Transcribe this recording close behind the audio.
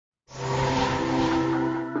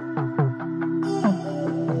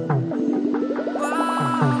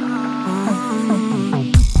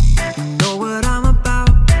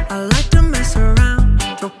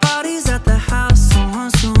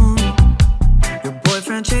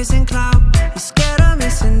chasing clout. He's scared of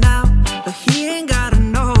missing out, but he ain't gotta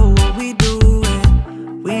know what we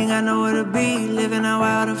doing. We ain't got nowhere to be, living out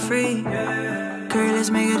wild and free. Curry, let's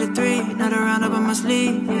make it a 3, another round up on my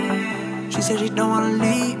sleeve. She said she don't wanna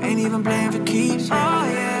leave, ain't even playing for keeps. Oh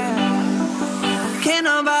yeah. Can't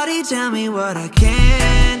nobody tell me what I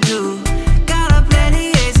can